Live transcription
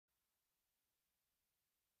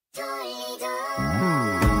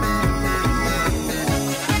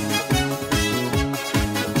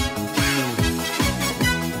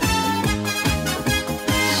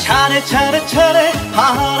차례 차례 차례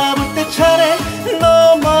바라볼 때 차례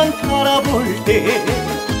너만 바라볼 때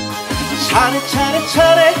차례 차례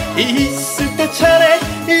차례 있을 때 차례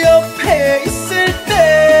옆에 있을 때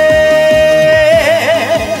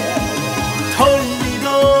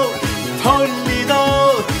돌리도 돌리도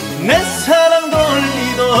내 사랑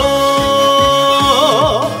돌리도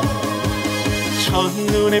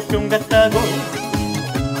첫눈에 뿅 갔다고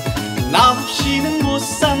나 없이는 못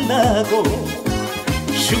산다고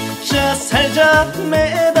죽자 살자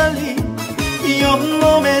매달린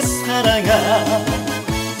영놈의 사랑아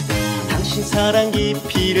당신 사랑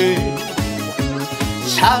깊이를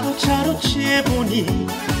차로차로 재보니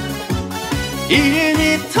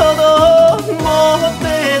 1미터도 못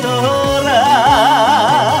되더라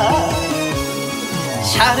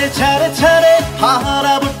차례 차례 차례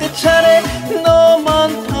바라볼 때 차례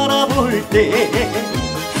너만 바라볼 때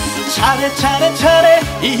차례 차례 차례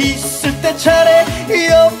있을 때 차례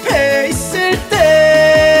옆에 있을 때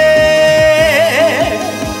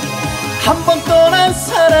한 번 떠난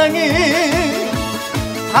사랑은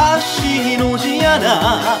다시 오지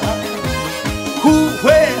않아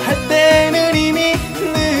후회할 때는 이미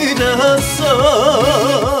늦었어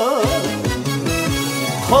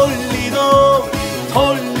돌리도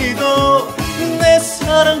돌리도 내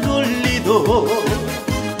사랑 돌리도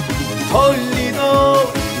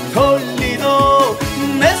돌리도 돌리도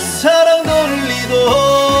내 사랑 돌리도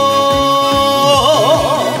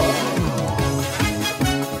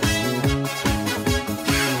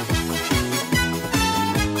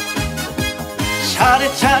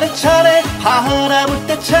차례 차례 차례 바라볼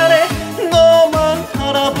때 차례 너만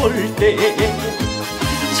바라볼 때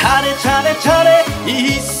차례 차례 차례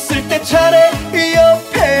있을 때 차례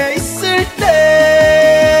옆에 있을 때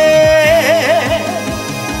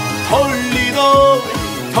돌리도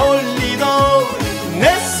돌리도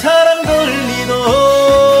내 사랑 돌리도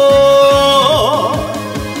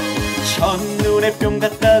첫눈에 뿅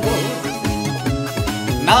갔다고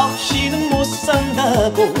나 없이는 못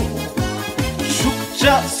산다고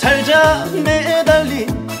죽자 살자 매달린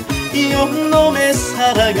영놈의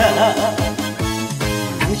사랑아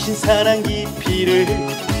당신 사랑 깊이를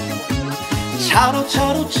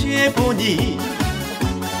차로차로 재보니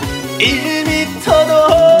 1미터도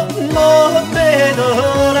못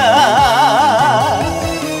되더라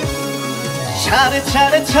차례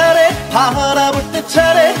차례 차례 바라볼 때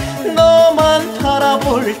차례 너만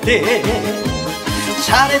바라볼 때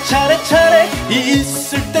차례 차례 차례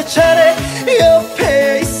있을 때 차례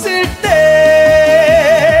옆에 있을 때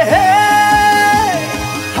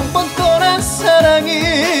한 번 떠난 사랑은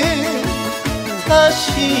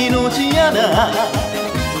다시 오지 않아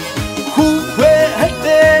후회할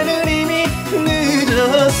때는 이미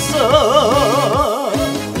늦었어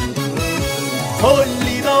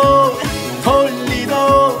돌리도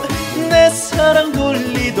돌리도 내 사랑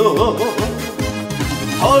돌리도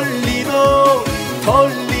돌리도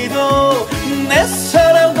돌리도